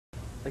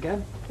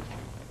Again?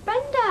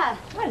 Brenda!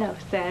 Hello,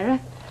 Sarah.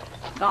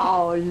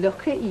 Oh,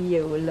 look at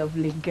you,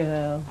 lovely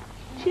girl.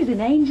 She's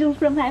an angel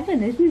from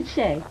heaven, isn't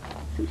she?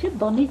 Such a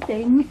bonny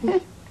thing.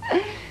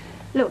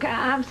 Look,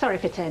 I'm sorry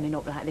for turning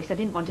up like this. I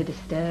didn't want to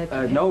disturb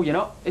you. No, you're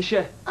not. Is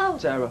she? Oh,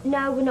 Sarah.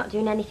 no, we're not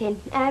doing anything.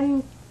 Do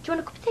you want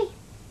a cup of tea?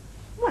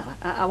 Well,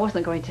 I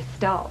wasn't going to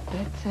stop,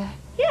 but,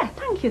 yeah,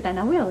 thank you then,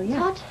 I will, yeah.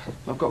 Todd?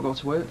 I've got to go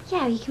to work.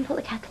 Yeah, you can put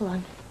the kettle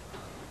on.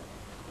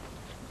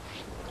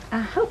 I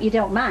hope you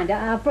don't mind.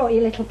 I've brought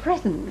you a little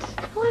present.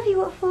 What have you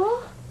got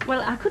for?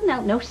 Well, I couldn't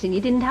help noticing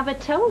you didn't have a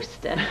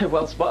toaster.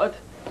 Well spotted.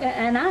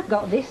 And I've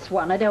got this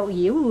one I don't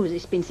use.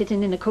 It's been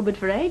sitting in a cupboard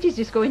for ages,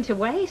 just going to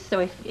waste. So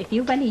if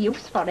you've any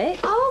use for it...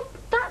 Oh,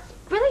 that's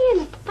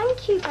brilliant.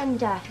 Thank you,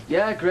 Brenda.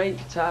 Yeah, great.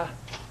 Oh,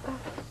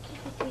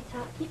 excuse me,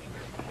 sweetheart.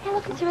 Hey,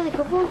 look, it's a really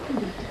good one.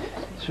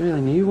 It's a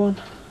really new one.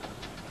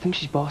 I think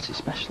she's bought it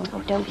specially.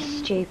 Oh, don't be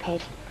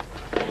stupid.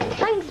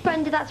 Thanks,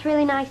 Brenda. That's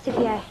really nice of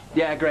you.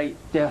 Yeah, great.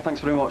 Yeah, thanks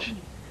very much.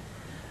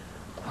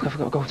 Look, I've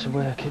got to go to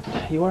work.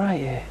 Are you all right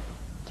here?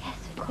 Yes,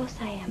 of course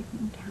I am.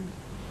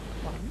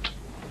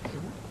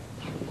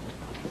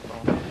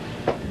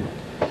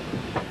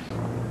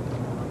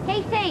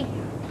 Katie!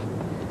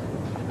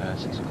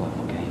 6 o'clock,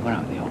 okay. We're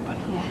out in the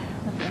open. Yeah,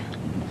 lovely.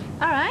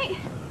 All right.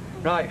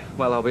 Right,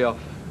 well, I'll be off.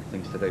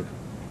 Things to do.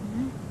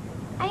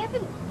 I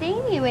haven't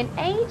seen you in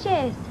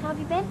ages. How have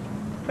you been?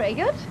 Pretty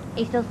good. Are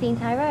you still seeing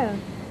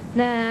Tyrone?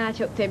 Nah, I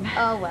chucked him.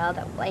 Oh, well,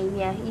 don't blame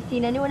you. You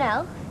seen anyone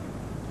else?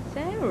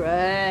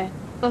 Sarah.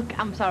 Look,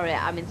 I'm sorry,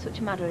 I'm in such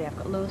a mad hurry, I've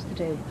got loads to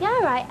do. Yeah,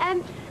 all right. I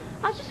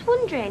was just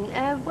wondering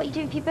what you're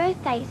doing for your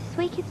birthday. It's this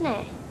week, isn't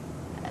it?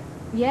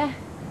 Yeah?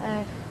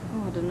 I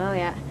don't know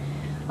yet.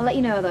 I'll let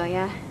you know though,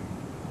 yeah?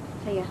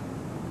 See ya.